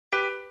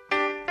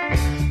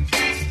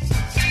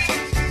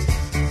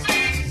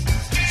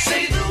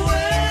Say the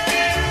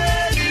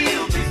word and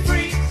you'll be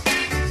free.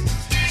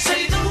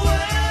 Say the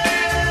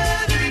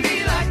word and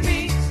be like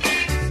me.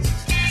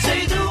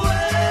 Say the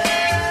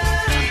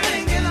word I'm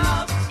thinking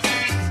of.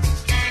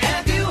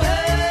 Have you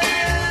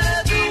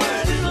heard the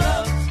word is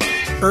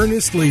love?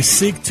 Earnestly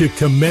seek to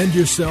commend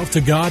yourself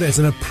to God as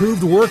an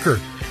approved worker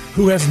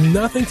who has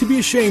nothing to be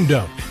ashamed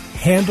of,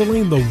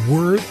 handling the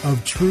word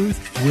of truth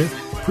with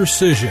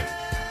precision.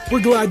 We're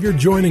glad you're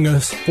joining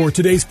us for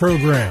today's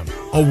program,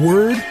 A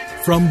Word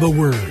from the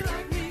Word,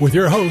 with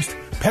your host,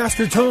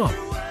 Pastor Tom,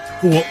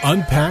 who will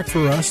unpack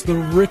for us the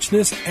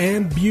richness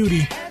and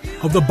beauty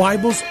of the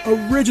Bible's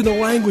original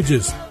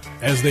languages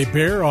as they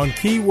bear on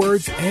key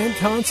words and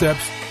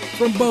concepts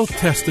from both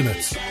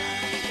Testaments.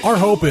 Our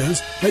hope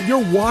is that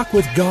your walk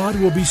with God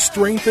will be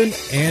strengthened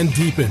and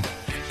deepened,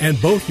 and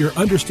both your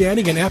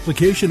understanding and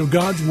application of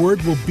God's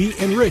Word will be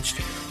enriched,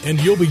 and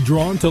you'll be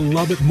drawn to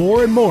love it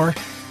more and more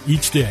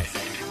each day.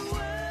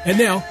 And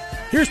now,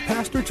 here's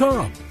Pastor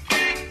Tom.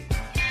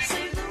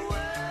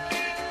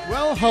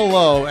 Well,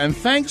 hello, and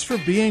thanks for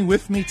being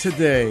with me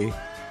today.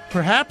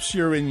 Perhaps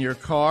you're in your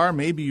car,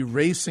 maybe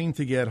racing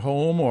to get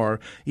home, or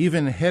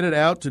even headed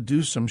out to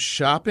do some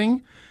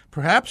shopping.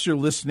 Perhaps you're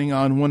listening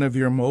on one of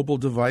your mobile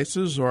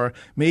devices, or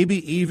maybe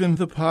even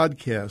the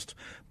podcast.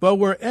 But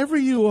wherever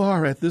you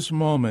are at this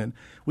moment,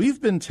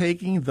 we've been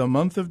taking the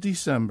month of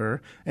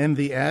December and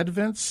the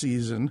Advent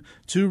season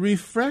to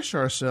refresh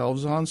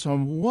ourselves on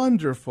some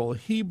wonderful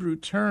Hebrew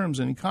terms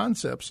and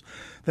concepts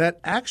that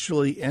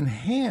actually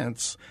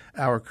enhance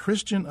our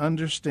Christian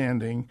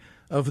understanding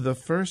of the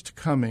first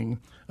coming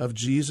of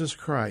Jesus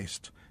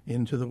Christ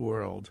into the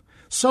world.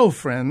 So,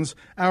 friends,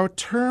 our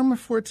term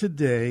for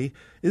today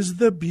is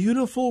the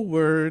beautiful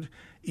word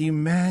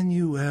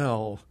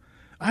Emmanuel.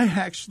 I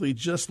actually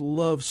just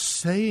love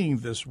saying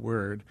this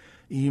word,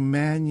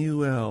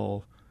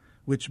 Emmanuel,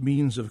 which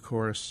means, of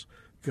course,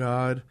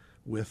 God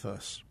with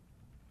us.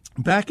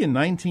 Back in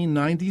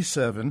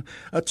 1997,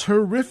 a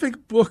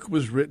terrific book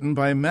was written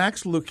by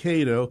Max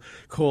Lucado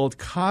called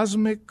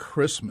Cosmic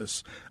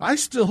Christmas. I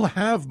still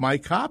have my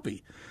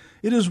copy.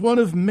 It is one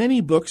of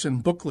many books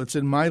and booklets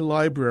in my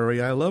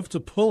library I love to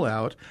pull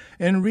out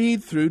and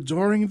read through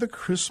during the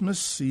Christmas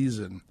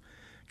season.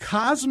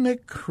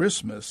 Cosmic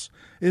Christmas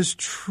is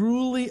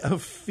truly a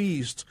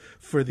feast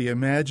for the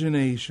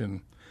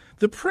imagination.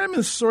 The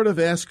premise sort of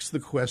asks the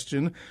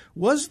question,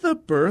 was the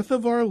birth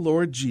of our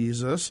Lord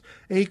Jesus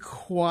a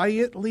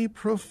quietly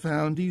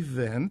profound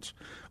event,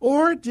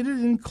 or did it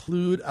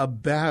include a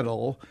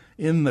battle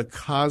in the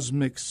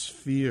cosmic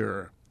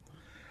sphere?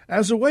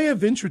 As a way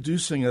of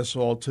introducing us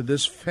all to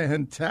this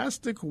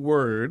fantastic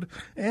word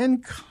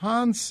and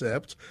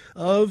concept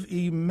of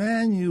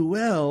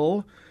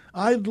Emmanuel,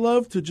 I'd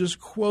love to just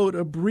quote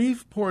a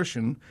brief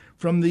portion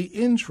from the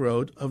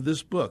intro of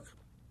this book.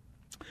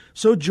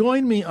 So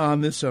join me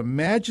on this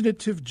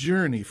imaginative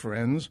journey,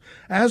 friends,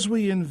 as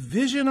we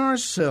envision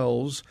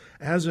ourselves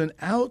as an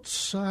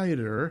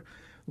outsider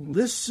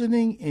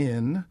listening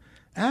in,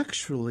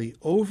 actually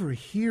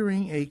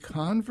overhearing a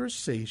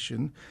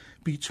conversation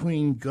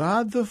between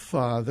God the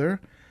Father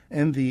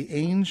and the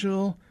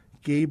angel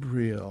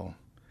Gabriel.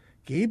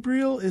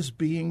 Gabriel is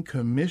being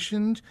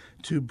commissioned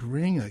to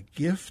bring a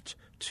gift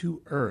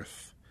to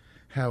earth.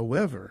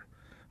 However,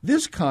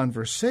 this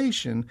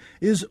conversation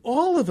is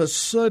all of a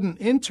sudden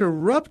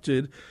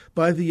interrupted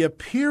by the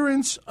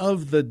appearance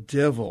of the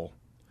devil.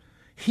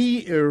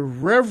 He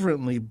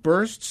irreverently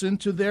bursts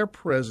into their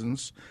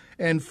presence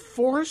and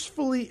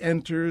forcefully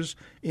enters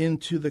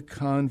into the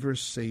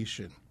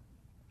conversation.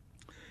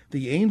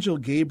 The angel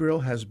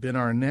Gabriel has been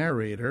our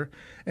narrator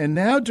and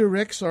now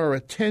directs our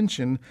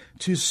attention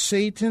to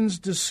Satan's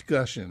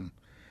discussion.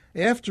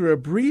 After a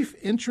brief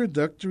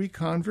introductory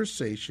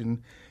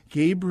conversation,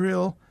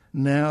 Gabriel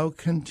now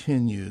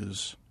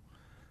continues.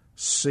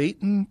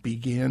 Satan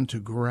began to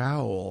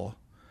growl,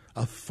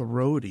 a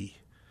throaty,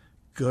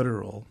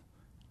 guttural,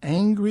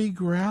 angry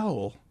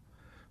growl.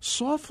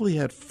 Softly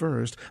at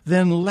first,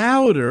 then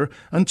louder,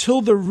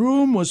 until the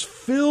room was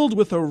filled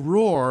with a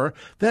roar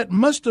that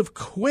must have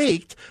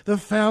quaked the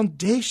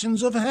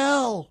foundations of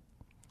hell.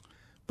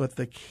 But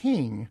the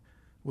king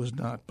was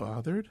not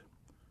bothered.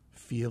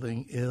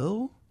 Feeling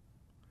ill?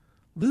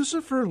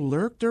 Lucifer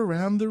lurked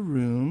around the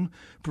room,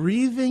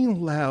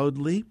 breathing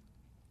loudly,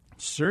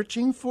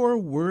 searching for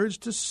words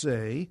to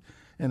say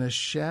and a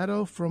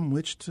shadow from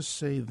which to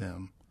say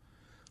them.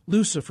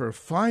 Lucifer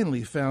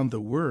finally found the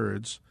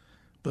words,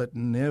 but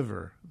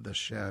never the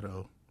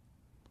shadow.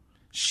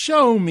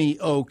 Show me,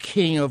 O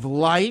King of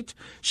Light,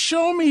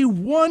 show me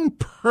one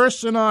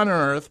person on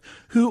earth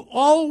who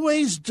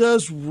always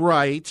does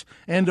right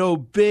and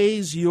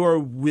obeys your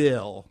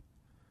will.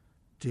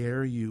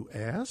 Dare you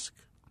ask?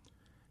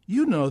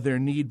 You know there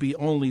need be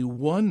only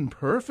one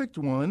perfect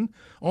one,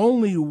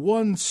 only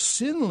one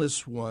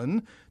sinless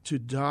one to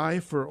die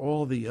for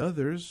all the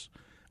others.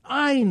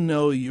 I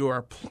know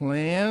your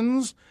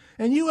plans,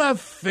 and you have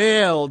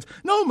failed.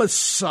 No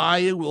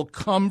Messiah will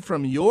come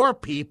from your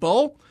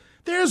people.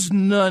 There's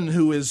none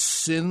who is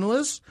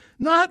sinless,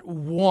 not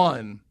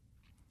one."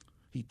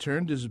 He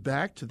turned his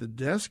back to the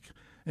desk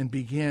and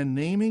began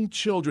naming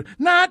children.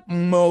 Not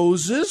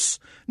Moses,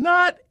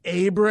 not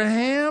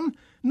Abraham,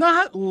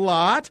 not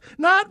Lot,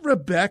 not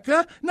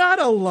Rebekah, not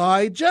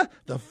Elijah.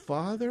 The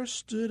Father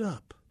stood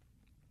up,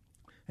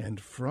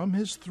 and from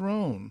his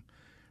throne,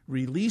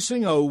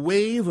 releasing a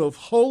wave of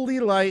holy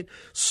light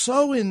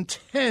so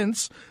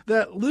intense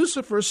that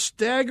Lucifer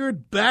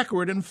staggered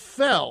backward and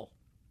fell.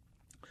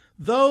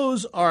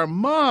 "Those are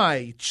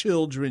my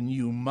children,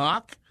 you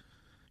mock,"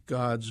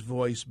 God's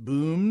voice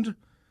boomed.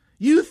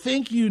 "You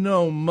think you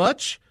know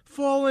much,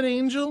 fallen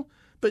angel,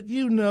 but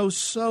you know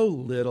so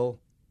little.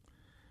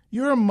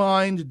 Your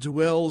mind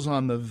dwells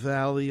on the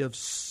valley of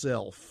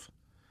self.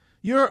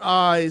 Your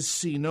eyes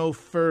see no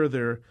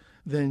further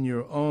than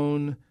your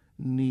own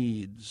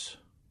needs."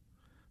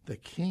 The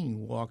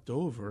king walked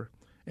over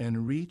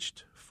and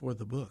reached for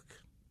the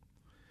book.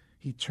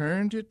 He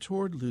turned it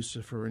toward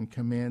Lucifer and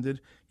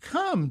commanded,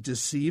 "Come,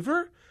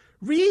 deceiver,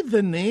 read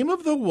the name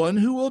of the one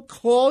who will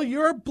call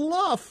your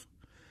bluff.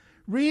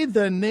 Read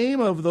the name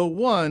of the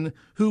one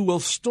who will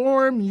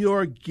storm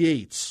your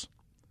gates."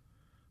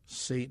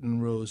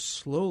 Satan rose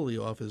slowly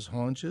off his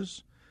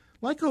haunches.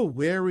 Like a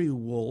wary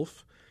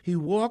wolf, he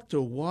walked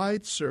a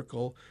wide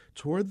circle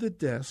toward the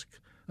desk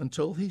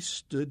until he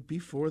stood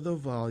before the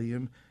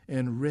volume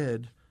and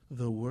read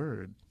the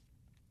word.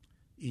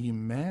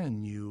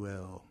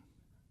 Emmanuel.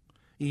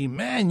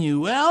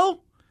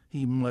 "Emmanuel?"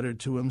 he muttered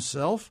to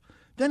himself.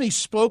 Then he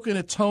spoke in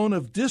a tone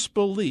of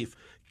disbelief.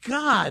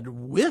 "God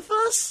with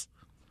us?"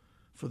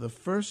 For the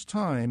first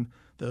time,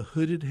 the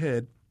hooded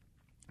head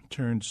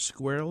turned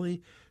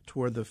squarely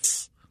toward the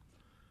face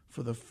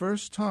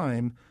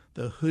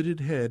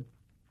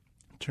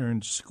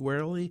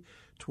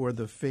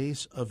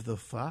of the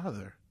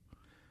Father.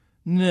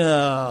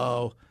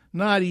 "No,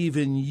 not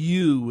even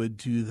you would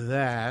do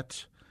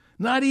that.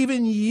 Not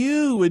even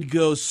you would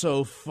go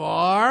so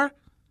far.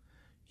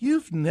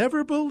 You've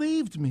never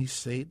believed me,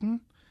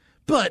 Satan.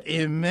 But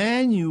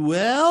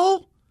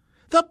Emmanuel?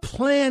 The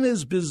plan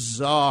is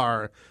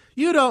bizarre.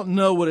 You don't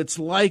know what it's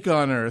like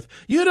on earth.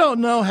 You don't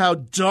know how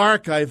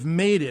dark I've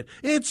made it.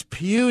 It's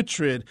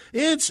putrid.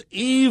 It's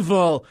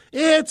evil.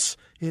 It's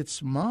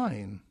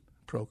mine,"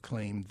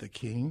 proclaimed the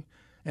king,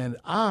 "and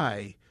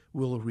I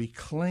will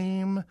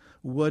reclaim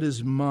what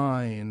is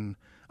mine.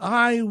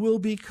 I will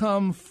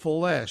become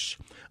flesh.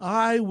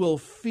 I will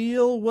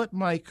feel what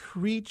my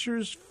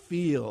creatures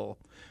feel.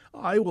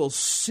 I will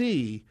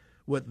see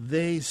what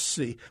they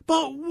see.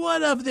 But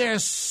what of their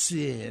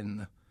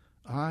sin?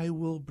 I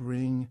will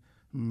bring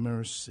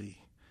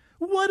mercy.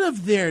 What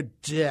of their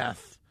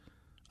death?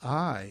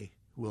 I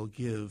will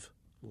give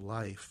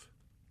life."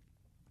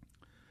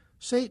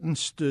 Satan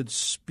stood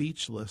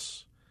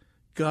speechless.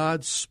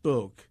 God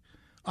spoke.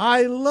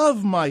 "I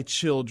love my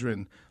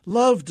children.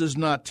 Love does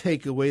not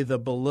take away the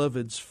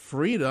beloved's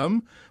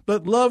freedom,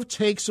 but love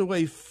takes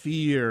away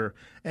fear.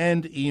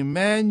 And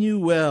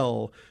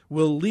Emmanuel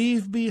will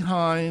leave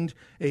behind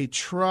a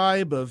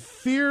tribe of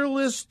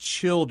fearless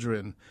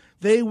children.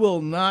 They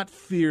will not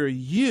fear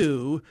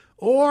you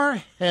or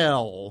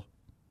hell."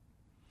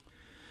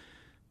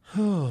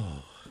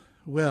 Oh,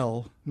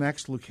 well,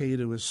 Max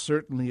Lucado is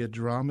certainly a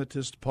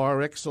dramatist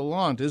par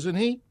excellence, isn't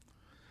he?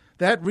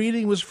 That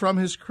reading was from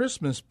his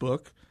Christmas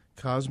book,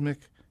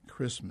 Cosmic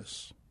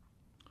Christmas.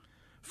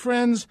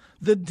 Friends,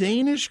 the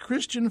Danish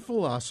Christian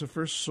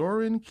philosopher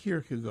Soren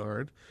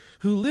Kierkegaard,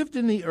 who lived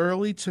in the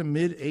early to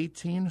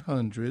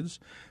mid-1800s,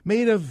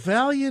 made a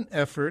valiant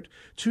effort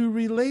to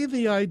relay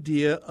the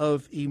idea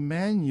of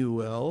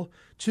Emmanuel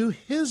to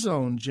his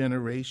own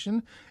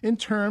generation in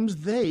terms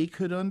they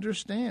could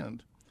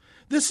understand.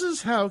 This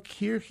is how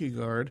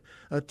Kierkegaard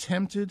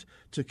attempted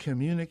to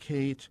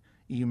communicate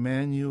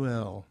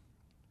Emmanuel.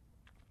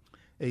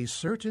 A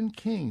certain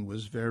king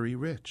was very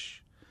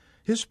rich.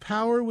 His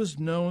power was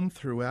known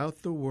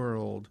throughout the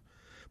world,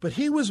 but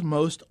he was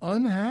most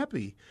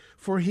unhappy,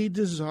 for he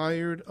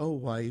desired a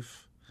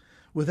wife.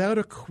 Without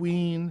a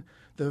queen,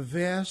 the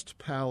vast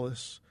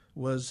palace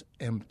was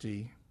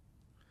empty.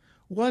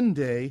 One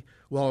day,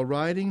 while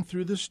riding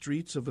through the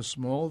streets of a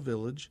small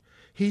village,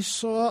 he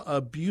saw a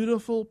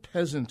beautiful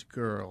peasant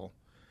girl.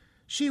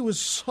 She was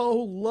so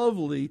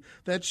lovely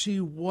that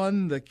she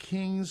won the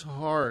king's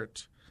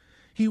heart.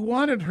 He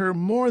wanted her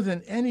more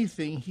than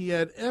anything he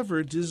had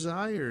ever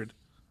desired.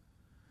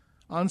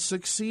 On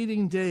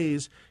succeeding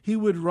days, he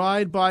would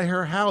ride by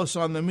her house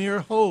on the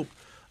mere hope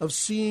of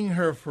seeing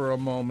her for a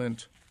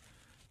moment.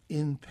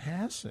 In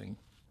passing,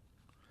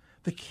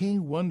 the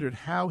king wondered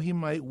how he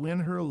might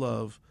win her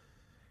love.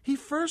 He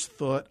first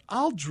thought,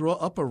 "I'll draw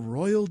up a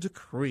royal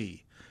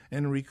decree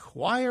and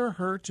require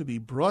her to be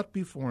brought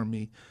before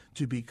me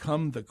to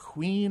become the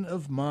queen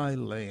of my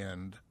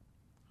land."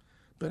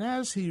 But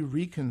as he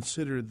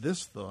reconsidered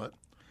this thought,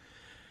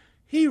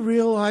 he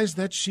realized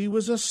that she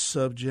was a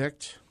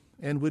subject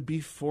and would be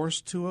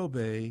forced to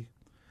obey.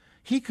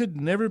 He could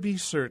never be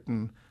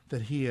certain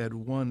that he had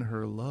won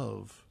her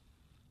love.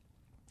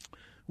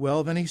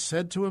 Well, then he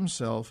said to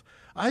himself,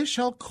 I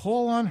shall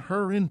call on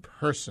her in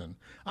person.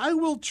 I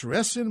will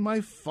dress in my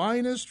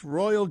finest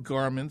royal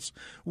garments,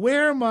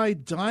 wear my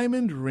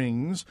diamond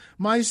rings,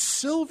 my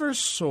silver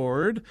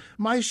sword,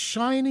 my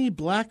shiny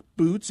black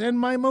boots, and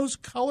my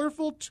most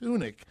colorful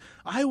tunic.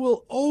 I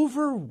will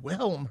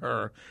overwhelm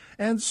her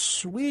and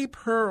sweep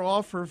her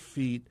off her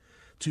feet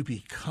to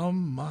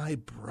become my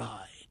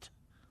bride.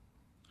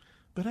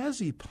 But as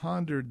he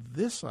pondered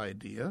this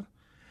idea,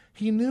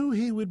 he knew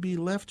he would be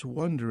left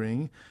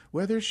wondering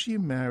whether she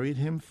married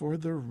him for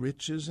the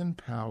riches and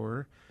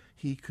power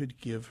he could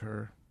give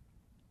her.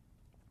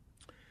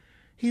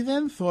 He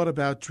then thought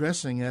about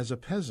dressing as a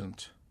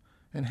peasant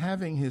and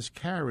having his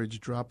carriage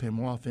drop him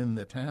off in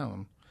the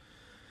town.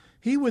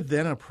 He would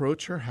then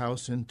approach her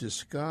house in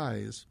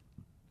disguise,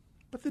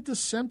 but the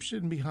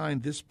deception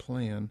behind this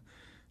plan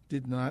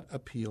did not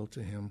appeal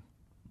to him.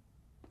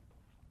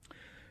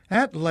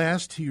 At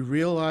last he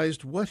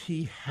realized what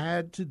he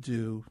had to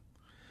do.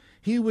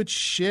 He would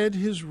shed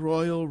his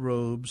royal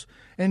robes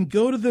and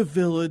go to the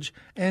village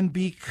and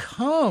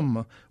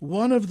become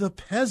one of the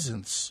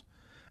peasants.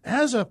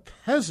 As a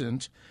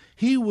peasant,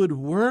 he would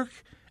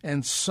work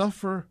and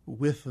suffer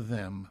with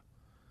them.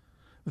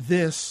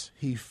 This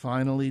he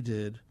finally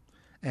did,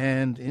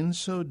 and in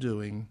so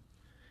doing,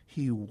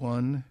 he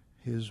won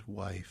his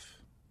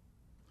wife.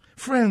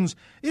 Friends,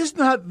 is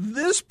not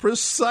this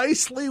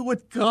precisely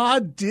what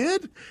God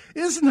did?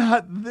 Is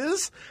not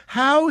this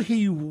how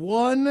he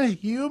won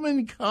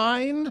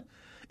humankind?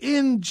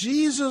 In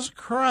Jesus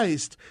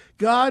Christ,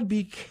 God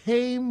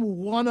became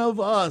one of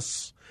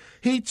us.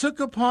 He took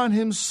upon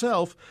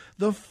himself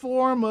the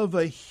form of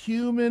a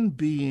human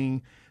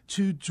being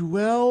to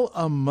dwell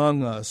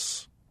among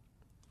us.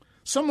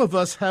 Some of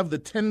us have the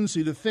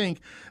tendency to think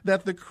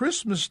that the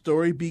Christmas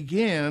story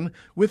began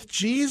with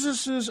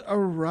Jesus'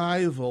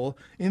 arrival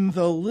in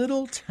the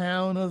little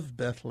town of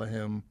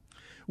Bethlehem.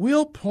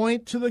 We'll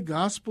point to the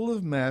Gospel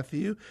of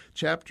Matthew,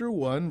 chapter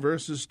 1,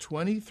 verses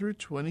 20 through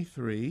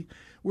 23,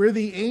 where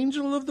the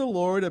angel of the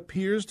Lord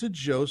appears to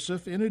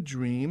Joseph in a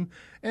dream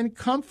and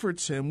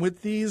comforts him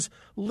with these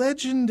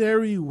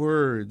legendary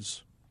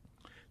words.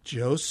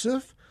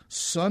 Joseph,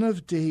 son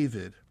of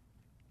David,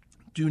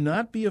 do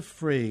not be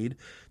afraid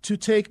to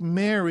take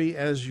Mary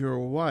as your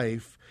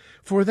wife,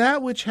 for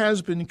that which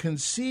has been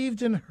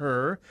conceived in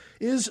her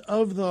is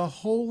of the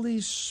Holy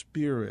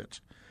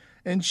Spirit,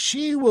 and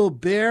she will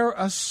bear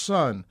a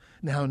son.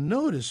 Now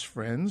notice,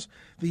 friends,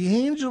 the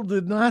angel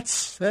did not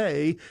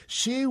say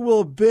she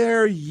will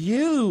bear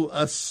you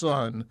a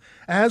son,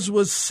 as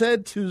was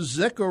said to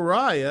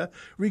Zechariah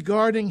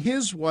regarding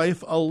his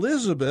wife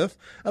Elizabeth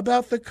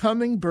about the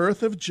coming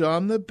birth of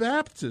John the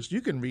Baptist.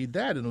 You can read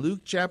that in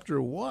Luke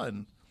chapter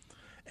 1.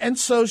 And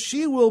so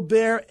she will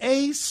bear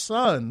a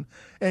son,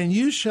 and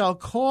you shall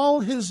call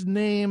his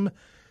name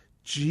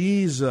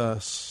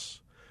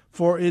Jesus,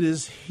 for it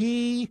is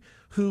he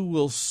who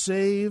will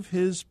save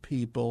his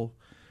people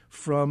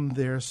from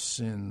their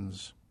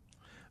sins.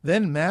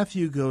 Then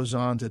Matthew goes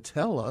on to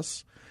tell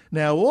us,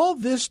 now all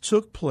this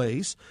took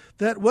place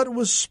that what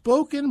was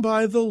spoken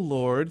by the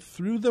Lord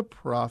through the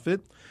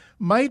prophet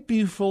might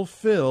be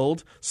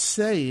fulfilled,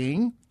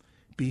 saying,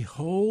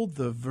 Behold,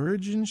 the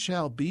virgin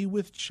shall be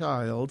with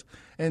child,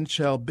 and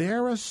shall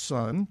bear a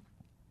son,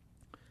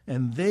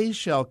 and they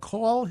shall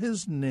call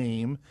his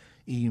name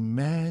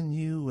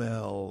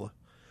Emmanuel,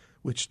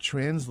 which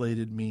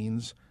translated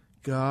means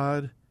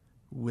God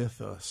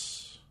with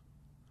us.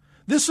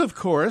 This, of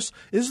course,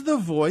 is the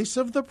voice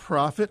of the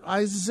prophet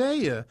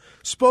Isaiah,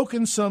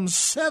 spoken some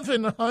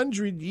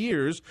 700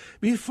 years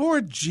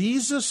before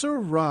Jesus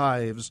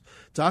arrives,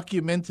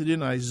 documented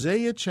in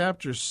Isaiah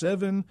chapter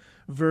 7,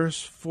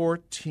 verse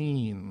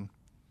 14.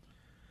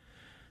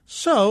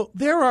 So,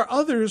 there are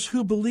others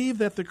who believe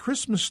that the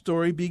Christmas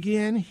story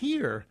began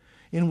here,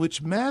 in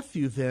which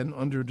Matthew then,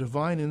 under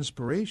divine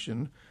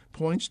inspiration,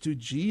 points to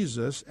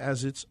Jesus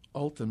as its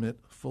ultimate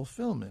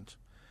fulfillment.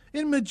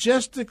 In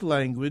majestic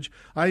language,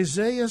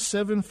 Isaiah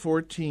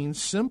 7:14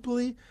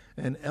 simply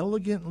and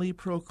elegantly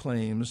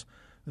proclaims,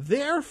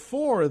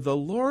 Therefore the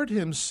Lord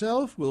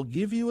himself will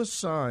give you a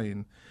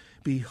sign.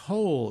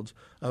 Behold,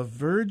 a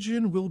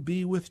virgin will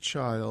be with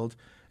child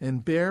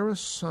and bear a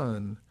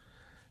son,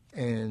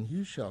 and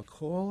you shall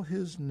call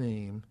his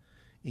name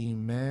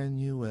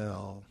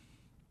Emmanuel.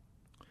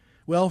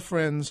 Well,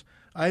 friends,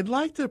 I'd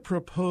like to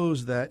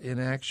propose that in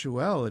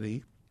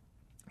actuality,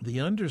 the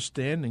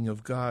understanding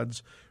of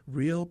God's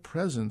real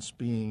presence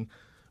being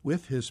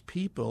with his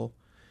people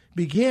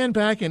began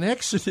back in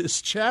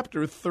Exodus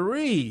chapter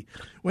 3,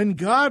 when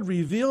God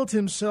revealed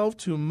himself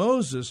to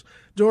Moses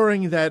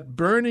during that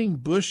burning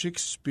bush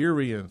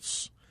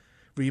experience.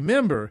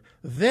 Remember,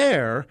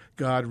 there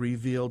God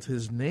revealed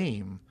his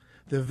name,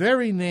 the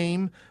very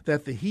name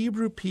that the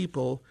Hebrew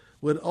people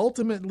would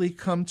ultimately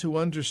come to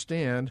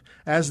understand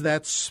as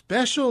that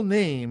special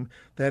name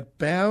that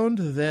bound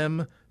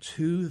them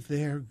to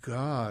their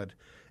God,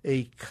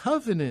 a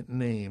covenant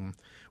name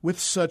with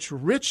such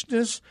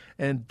richness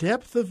and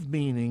depth of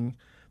meaning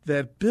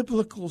that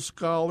biblical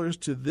scholars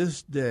to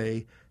this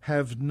day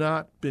have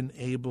not been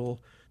able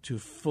to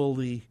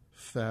fully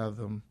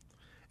fathom.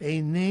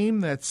 A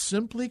name that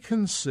simply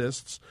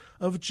consists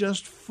of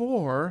just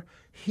 4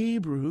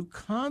 Hebrew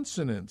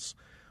consonants,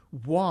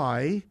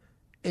 Y,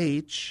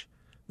 H,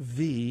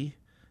 V,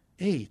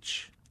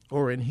 H,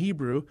 or in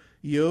Hebrew,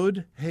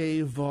 Yod,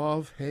 He,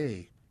 Vav,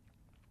 He.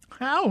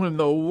 How in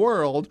the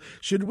world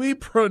should we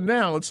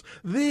pronounce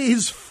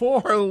these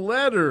 4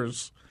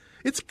 letters?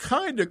 It's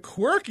kind of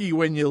quirky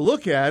when you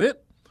look at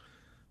it.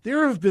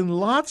 There have been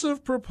lots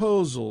of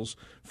proposals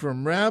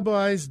from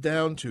rabbis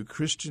down to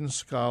Christian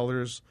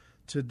scholars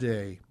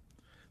today.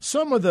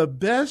 Some of the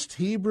best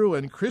Hebrew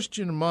and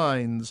Christian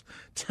minds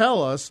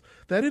tell us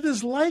that it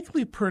is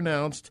likely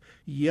pronounced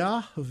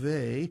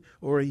Yahweh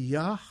or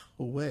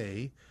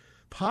Yahweh,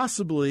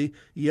 possibly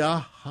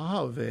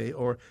Yahweh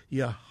or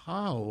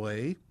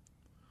Yahweh.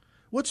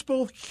 What's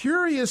both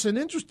curious and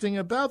interesting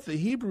about the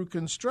Hebrew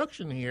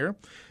construction here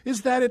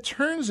is that it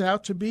turns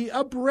out to be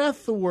a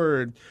breath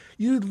word.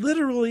 You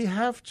literally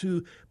have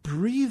to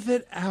breathe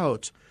it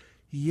out.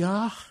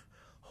 Yahweh.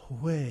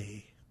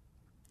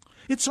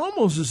 It's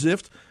almost as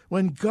if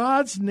when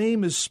God's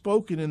name is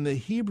spoken in the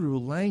Hebrew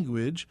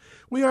language,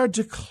 we are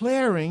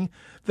declaring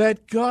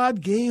that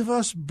God gave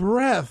us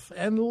breath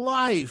and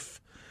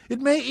life. It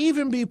may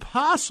even be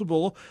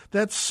possible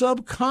that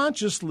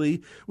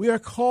subconsciously we are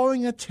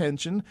calling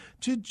attention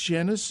to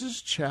Genesis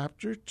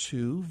chapter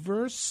 2,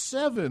 verse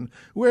 7,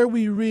 where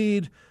we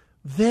read,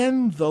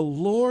 "Then the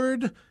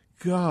Lord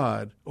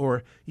God,"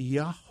 or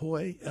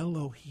Yahweh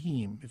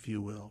Elohim, if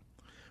you will,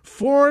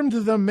 "formed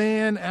the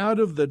man out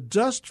of the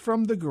dust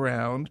from the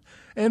ground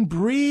and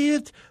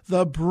breathed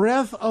the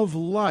breath of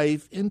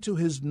life into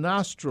his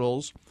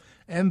nostrils,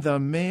 and the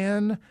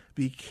man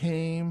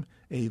became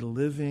a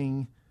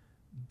living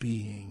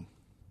being."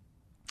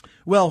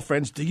 Well,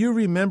 friends, do you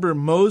remember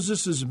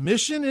Moses'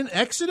 mission in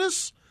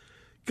Exodus?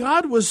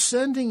 God was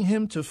sending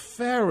him to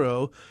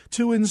Pharaoh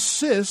to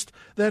insist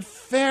that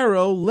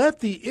Pharaoh let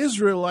the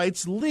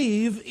Israelites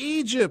leave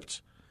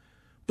Egypt.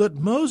 But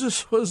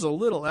Moses was a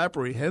little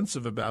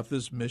apprehensive about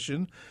this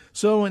mission,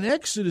 so in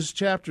Exodus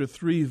chapter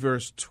 3,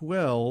 verse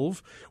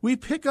 12, we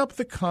pick up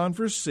the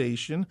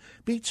conversation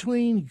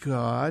between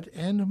God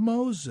and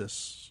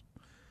Moses.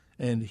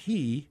 And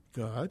he,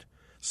 God,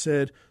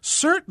 said,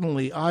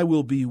 "Certainly I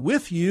will be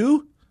with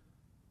you,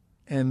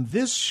 and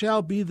this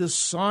shall be the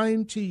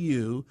sign to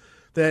you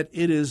that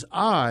it is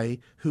I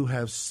who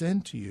have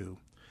sent you.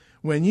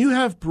 When you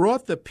have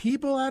brought the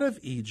people out of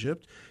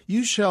Egypt,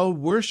 you shall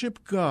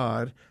worship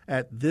God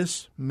at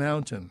this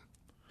mountain."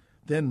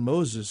 Then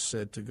Moses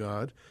said to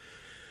God,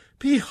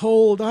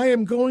 "Behold, I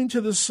am going to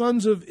the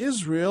sons of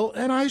Israel,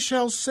 and I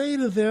shall say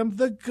to them,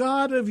 the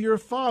God of your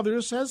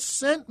fathers has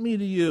sent me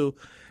to you.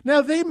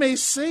 Now they may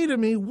say to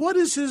me, what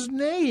is his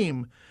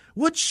name?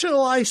 What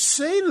shall I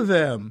say to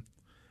them?"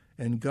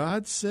 And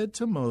God said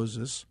to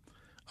Moses,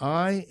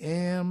 "I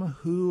am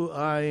who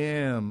I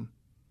am."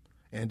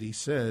 And he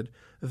said,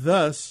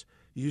 "Thus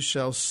you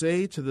shall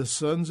say to the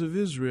sons of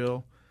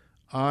Israel,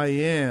 I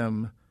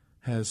am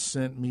has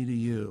sent me to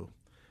you."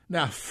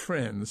 Now,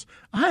 friends,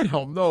 I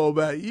don't know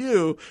about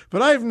you,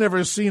 but I've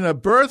never seen a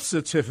birth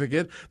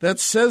certificate that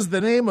says the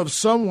name of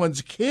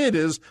someone's kid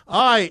is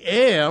I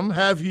am.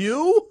 Have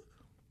you?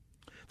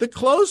 The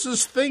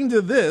closest thing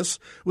to this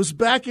was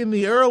back in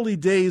the early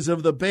days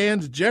of the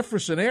band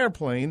Jefferson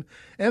Airplane,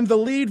 and the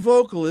lead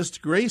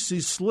vocalist, Gracie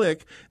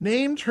Slick,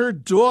 named her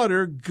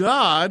daughter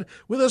God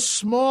with a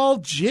small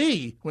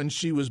g when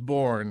she was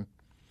born.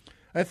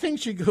 I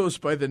think she goes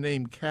by the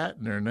name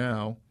Katner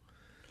now.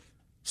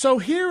 So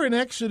here in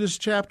Exodus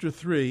chapter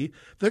 3,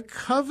 the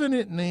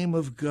covenant name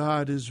of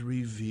God is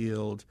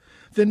revealed,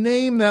 the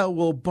name that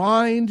will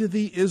bind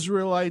the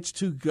Israelites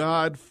to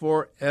God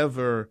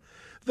forever.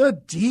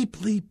 The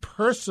deeply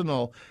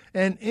personal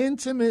and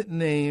intimate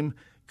name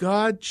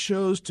God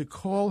chose to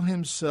call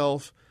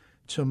himself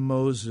to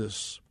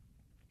Moses,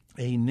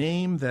 a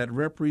name that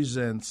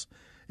represents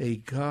a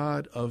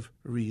God of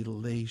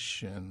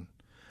relation.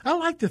 I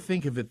like to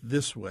think of it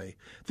this way.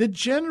 The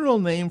general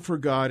name for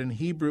God in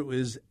Hebrew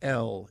is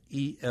El,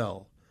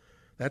 E-L.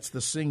 That's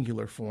the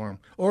singular form,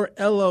 or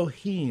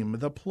Elohim,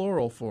 the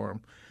plural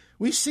form.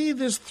 We see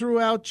this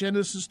throughout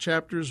Genesis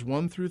chapters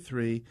 1 through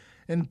 3,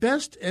 and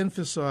best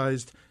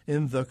emphasized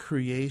in the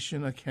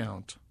creation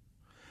account.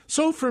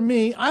 So for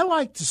me, I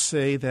like to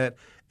say that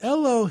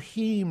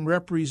Elohim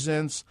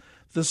represents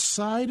the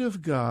side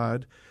of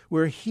God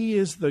where he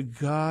is the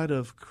God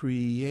of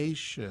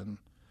creation,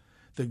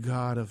 the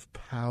God of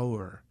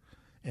power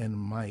and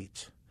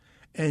might.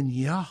 And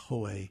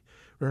Yahweh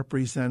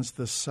represents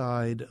the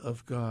side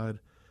of God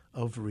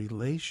of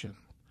relation,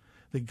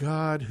 the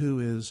God who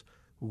is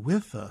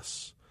with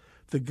us,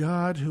 the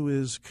God who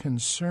is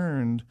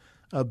concerned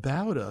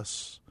about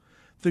us,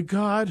 the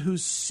God who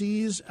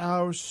sees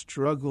our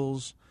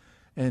struggles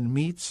and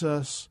meets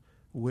us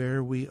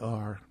where we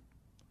are.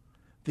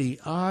 The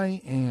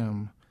I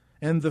am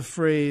and the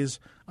phrase,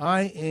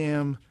 I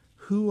am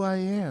who I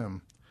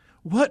am,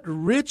 what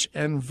rich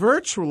and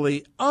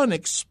virtually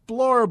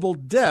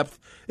unexplorable depth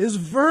is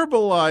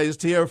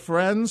verbalized here,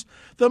 friends.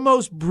 The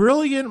most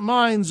brilliant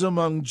minds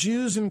among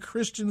Jews and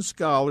Christian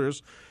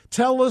scholars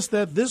tell us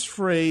that this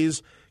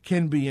phrase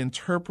can be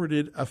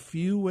interpreted a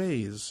few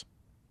ways.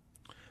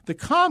 The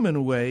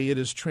common way it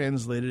is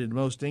translated in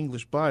most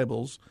English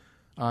Bibles,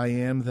 I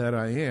am that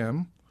I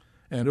am,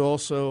 and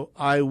also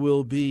I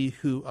will be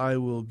who I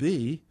will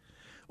be,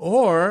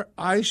 or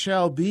I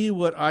shall be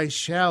what I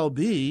shall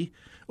be,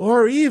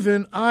 or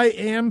even I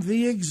am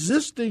the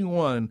existing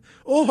one,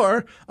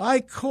 or I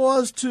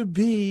cause to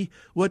be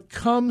what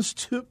comes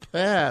to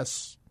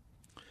pass.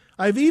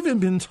 I've even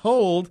been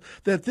told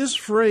that this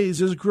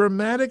phrase is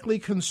grammatically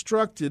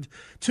constructed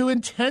to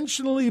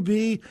intentionally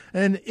be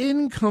an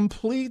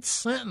incomplete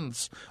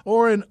sentence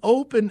or an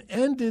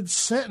open-ended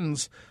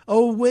sentence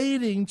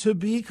awaiting to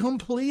be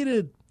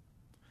completed.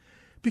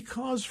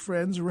 Because,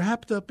 friends,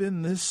 wrapped up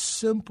in this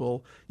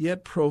simple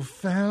yet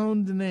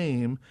profound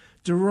name,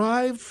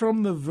 derived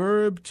from the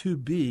verb to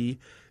be,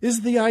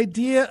 is the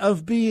idea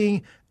of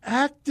being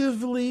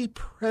actively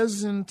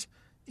present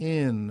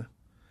in.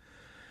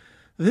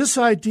 This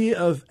idea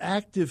of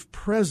active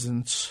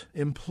presence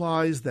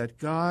implies that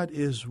God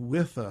is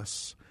with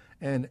us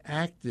and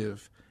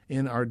active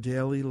in our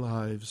daily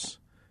lives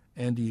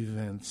and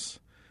events.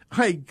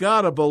 I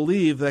gotta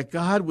believe that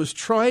God was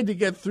trying to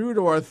get through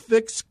to our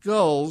thick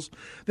skulls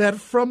that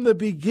from the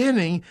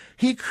beginning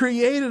He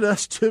created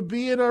us to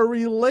be in a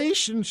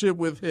relationship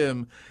with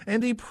Him,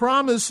 and He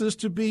promises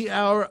to be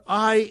our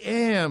I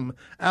am,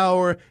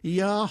 our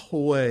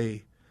Yahweh.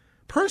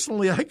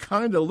 Personally, I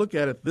kind of look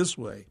at it this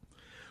way.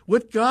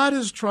 What God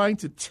is trying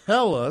to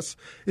tell us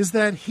is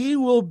that He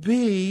will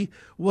be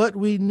what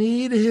we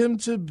need Him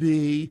to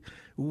be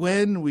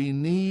when we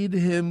need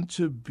Him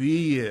to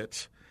be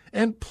it.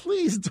 And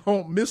please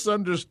don't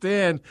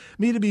misunderstand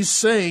me to be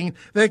saying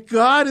that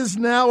God is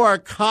now our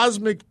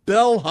cosmic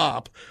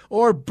bellhop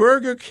or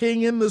Burger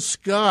King in the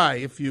sky,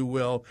 if you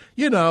will.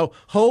 You know,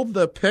 hold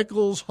the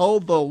pickles,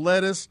 hold the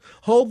lettuce,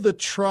 hold the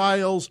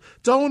trials.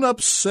 Don't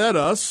upset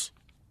us.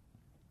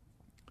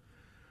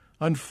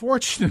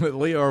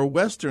 Unfortunately, our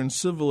Western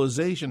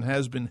civilization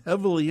has been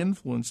heavily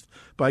influenced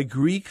by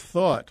Greek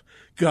thought,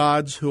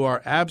 gods who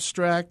are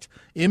abstract,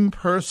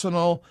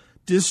 impersonal,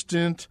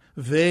 distant,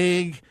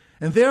 vague,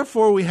 and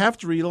therefore we have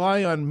to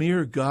rely on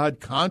mere God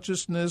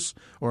consciousness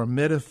or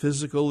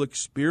metaphysical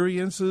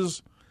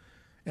experiences.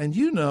 And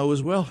you know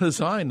as well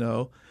as I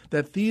know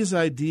that these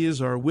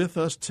ideas are with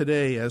us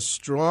today as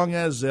strong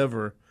as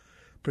ever,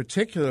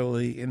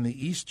 particularly in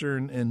the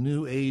Eastern and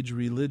New Age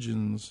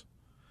religions.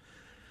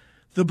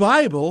 The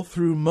Bible,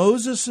 through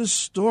Moses'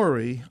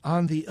 story,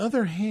 on the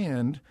other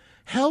hand,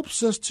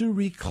 helps us to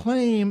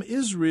reclaim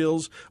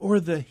Israel's or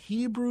the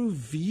Hebrew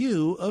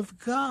view of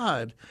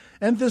God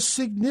and the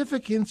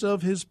significance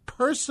of His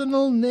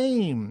personal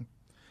name.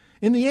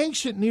 In the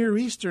ancient Near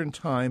Eastern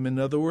time, in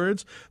other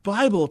words,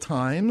 Bible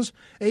times,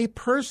 a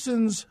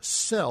person's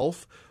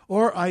self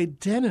or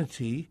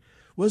identity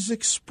was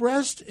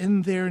expressed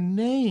in their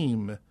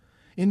name.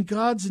 In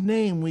God's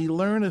name, we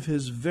learn of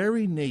His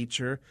very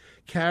nature,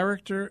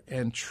 character,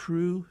 and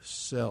true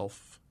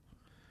self.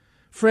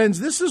 Friends,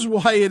 this is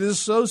why it is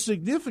so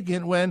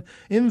significant when,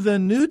 in the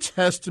New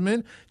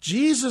Testament,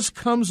 Jesus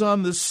comes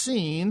on the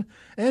scene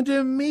and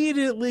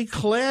immediately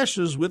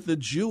clashes with the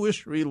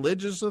Jewish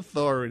religious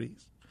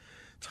authorities.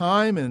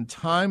 Time and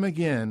time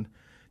again,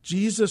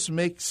 Jesus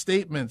makes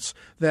statements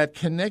that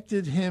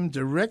connected Him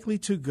directly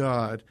to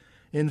God,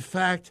 in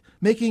fact,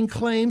 making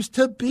claims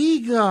to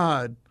be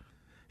God.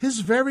 His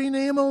very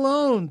name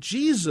alone,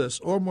 Jesus,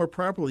 or more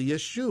properly,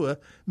 Yeshua,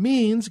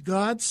 means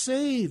God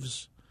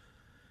saves.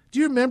 Do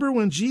you remember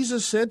when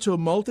Jesus said to a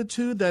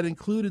multitude that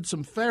included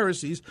some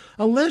Pharisees,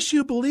 "Unless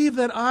you believe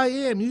that I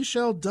am, you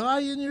shall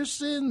die in your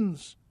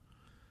sins"?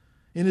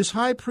 In His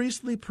high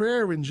priestly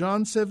prayer in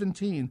John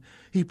 17,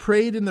 He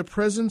prayed in the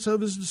presence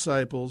of His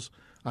disciples,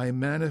 "I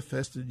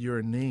manifested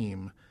your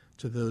name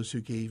to those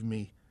who gave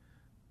me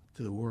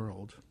to the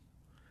world."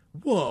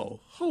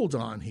 Whoa, hold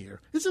on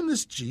here. Isn't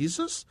this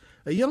Jesus,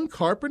 a young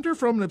carpenter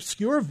from an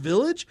obscure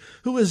village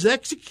who was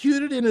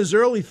executed in his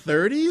early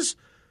 30s?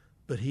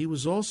 But He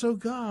was also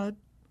God,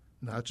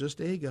 not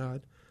just a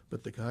God,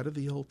 but the God of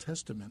the Old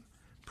Testament,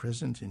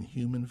 present in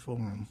human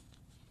form.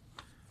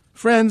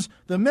 Friends,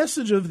 the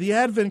message of the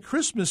Advent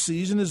Christmas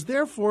season is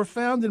therefore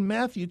found in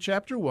Matthew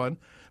chapter 1,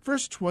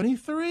 verse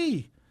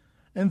 23.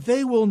 And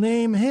they will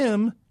name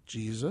Him,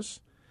 Jesus,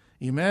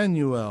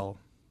 Emmanuel,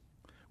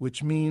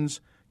 which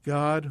means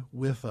God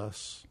with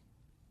us.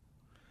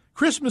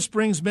 Christmas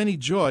brings many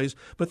joys,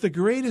 but the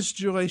greatest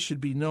joy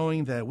should be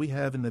knowing that we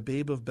have in the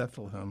babe of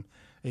Bethlehem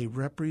a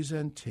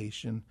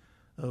representation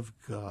of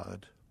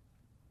God.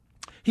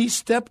 He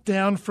stepped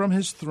down from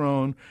His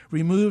throne,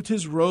 removed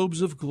His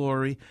robes of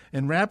glory,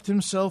 and wrapped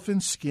Himself in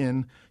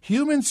skin,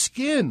 human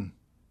skin.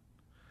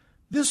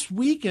 This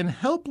weak and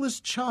helpless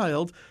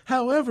child,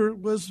 however,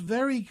 was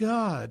very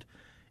God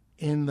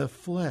in the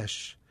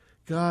flesh,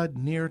 God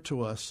near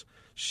to us,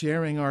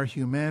 sharing our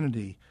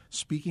humanity,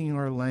 speaking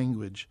our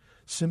language,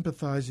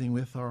 sympathizing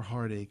with our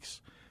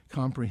heartaches,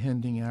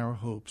 comprehending our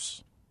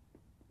hopes.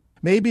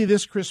 Maybe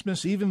this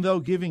Christmas, even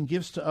though giving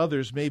gifts to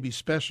others may be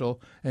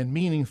special and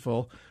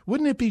meaningful,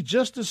 wouldn't it be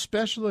just as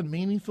special and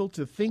meaningful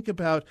to think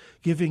about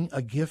giving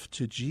a gift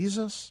to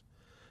Jesus?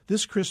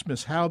 This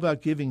Christmas, how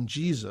about giving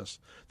Jesus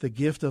the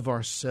gift of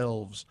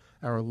ourselves,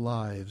 our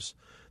lives,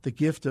 the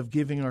gift of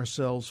giving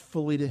ourselves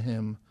fully to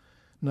Him,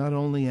 not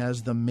only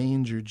as the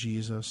manger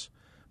Jesus,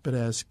 but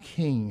as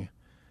King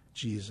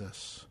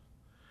Jesus?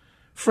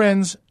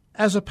 Friends,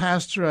 as a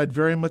pastor, I'd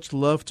very much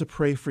love to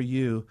pray for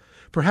you.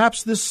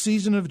 Perhaps this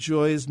season of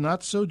joy is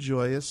not so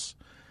joyous,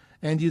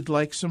 and you'd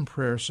like some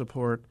prayer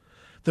support.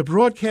 The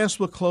broadcast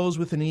will close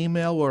with an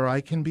email where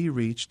I can be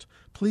reached.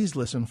 Please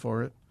listen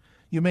for it.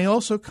 You may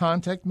also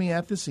contact me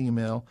at this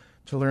email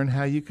to learn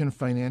how you can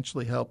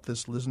financially help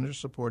this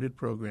listener-supported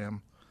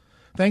program.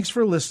 Thanks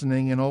for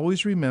listening, and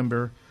always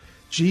remember,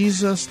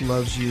 Jesus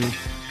loves you.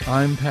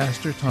 I'm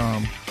Pastor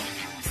Tom.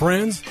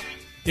 Friends,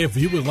 if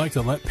you would like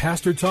to let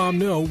Pastor Tom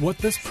know what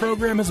this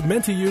program has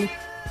meant to you,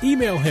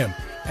 email him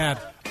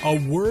at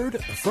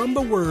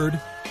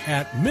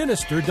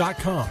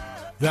awordfromtheword@minister.com.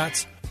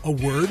 That's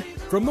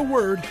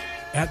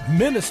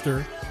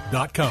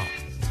awordfromtheword@minister.com.